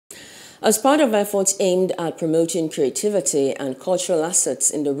As part of efforts aimed at promoting creativity and cultural assets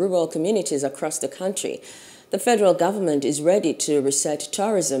in the rural communities across the country, the federal government is ready to reset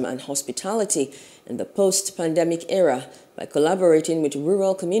tourism and hospitality in the post-pandemic era by collaborating with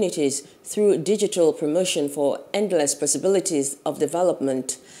rural communities through digital promotion for endless possibilities of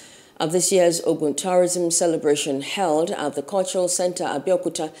development. At this year's Ogun Tourism Celebration held at the Cultural Center at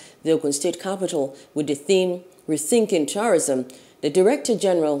Abeokuta, the Ogun State capital, with the theme Rethinking Tourism, the Director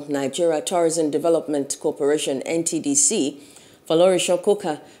General, Nigeria Tourism Development Corporation, NTDC, Falorisho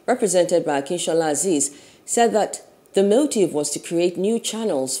Koka, represented by Akinshola Aziz, said that the motive was to create new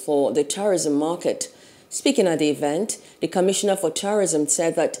channels for the tourism market. Speaking at the event, the Commissioner for Tourism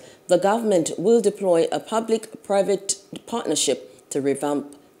said that the government will deploy a public-private partnership to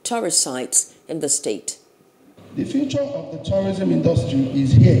revamp tourist sites in the state. The future of the tourism industry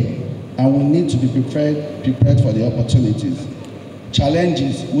is here, and we need to be prepared for the opportunities.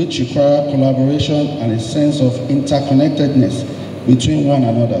 Challenges which require collaboration and a sense of interconnectedness between one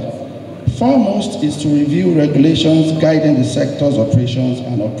another. Foremost is to review regulations guiding the sector's operations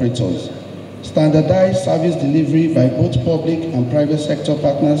and operators, standardize service delivery by both public and private sector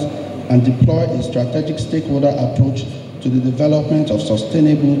partners, and deploy a strategic stakeholder approach to the development of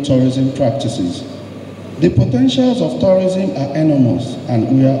sustainable tourism practices. The potentials of tourism are enormous,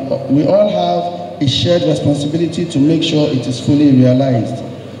 and we all have a shared responsibility to make sure it is fully realized.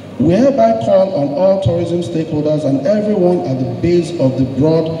 We hereby call on all tourism stakeholders and everyone at the base of the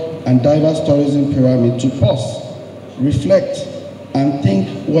broad and diverse tourism pyramid to pause, reflect, and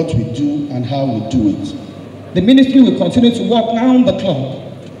think what we do and how we do it. The ministry will continue to work round the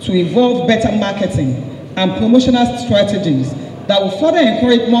clock to evolve better marketing and promotional strategies that will further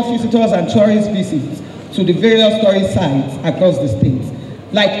encourage more visitors and tourist visits to the various tourist sites across the state.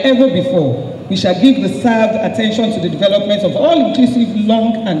 Like ever before, we shall give reserved attention to the development of all-inclusive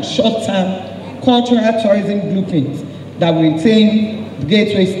long and short-term cultural tourism blueprints that will retain the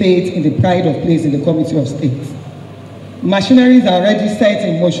Gateway State in the pride of place in the Committee of States. Machineries are already set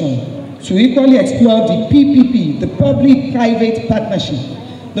in motion to equally explore the PPP, the public-private partnership.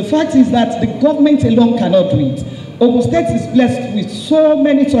 The fact is that the government alone cannot do it. Ogun State is blessed with so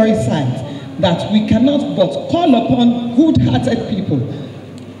many tourist sites that we cannot but call upon good-hearted people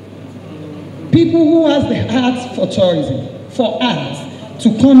who has the heart for tourism, for arts,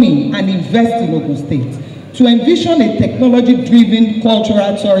 to come in and invest in Ogun State, to envision a technology-driven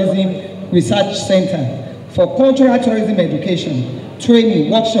cultural tourism research center for cultural tourism education,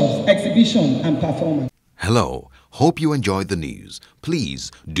 training, workshops, exhibition, and performance. Hello, hope you enjoyed the news.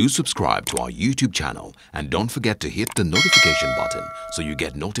 Please do subscribe to our YouTube channel and don't forget to hit the notification button so you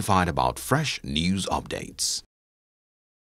get notified about fresh news updates.